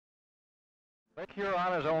Lake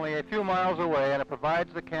Huron is only a few miles away, and it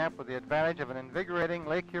provides the camp with the advantage of an invigorating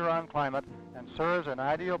Lake Huron climate and serves an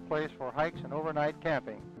ideal place for hikes and overnight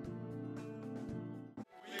camping.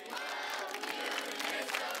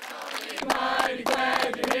 Mighty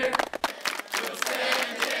glad you're here. We'll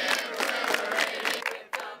stand here forever.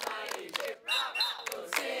 Lift the mighty ship. We'll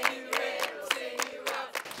sing you in, we'll sing you up.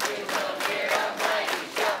 We will hear a mighty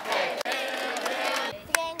ship. Hey, hey, hey.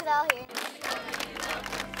 The gang's all here.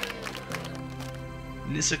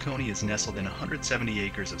 Nissokone is nestled in 170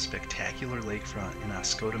 acres of spectacular lakefront in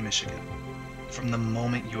Nissokone, Michigan. From the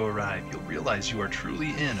moment you arrive, you'll realize you are truly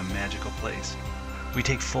in a magical place. We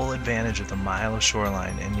take full advantage of the mile of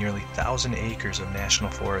shoreline and nearly 1,000 acres of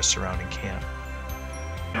national forest surrounding camp.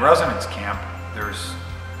 In residence camp, there's,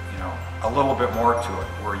 a little bit more to it,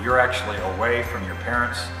 where you're actually away from your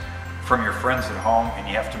parents, from your friends at home, and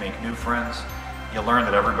you have to make new friends. You learn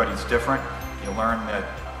that everybody's different. You learn that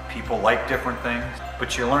people like different things,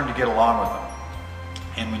 but you learn to get along with them.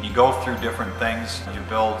 And when you go through different things, you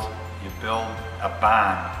build a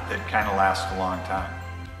bond that kind of lasts a long time.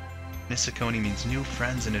 Nissokone means new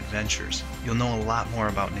friends and adventures. You'll know a lot more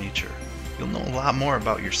about nature. You'll know a lot more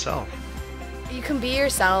about yourself. You can be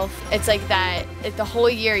yourself. It's like that, the whole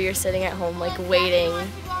year you're sitting at home like waiting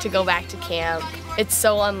to go back to camp. It's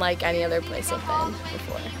so unlike any other place I've been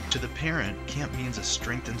before. To the parent, camp means a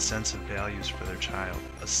strengthened sense of values for their child,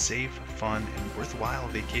 a safe, fun, and worthwhile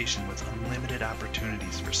vacation with unlimited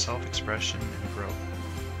opportunities for self-expression and growth.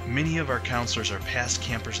 Many of our counselors are past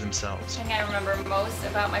campers themselves. The thing I remember most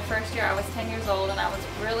about my first year, I was 10 years old and I was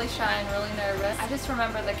really shy and really nervous. I just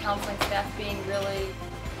remember the counseling staff being really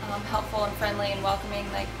helpful and friendly and welcoming,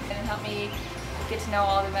 and helped me get to know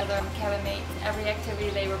all the other cabin mates. Every activity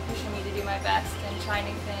they were pushing me to do my best and try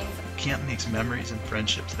new things. Camp makes memories and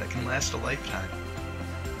friendships that can last a lifetime.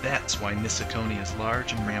 That's why Nissokone is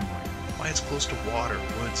large and rambling, why it's close to water,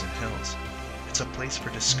 woods, and hills. It's a place for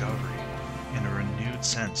discovery and a renewed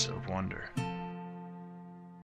sense of wonder.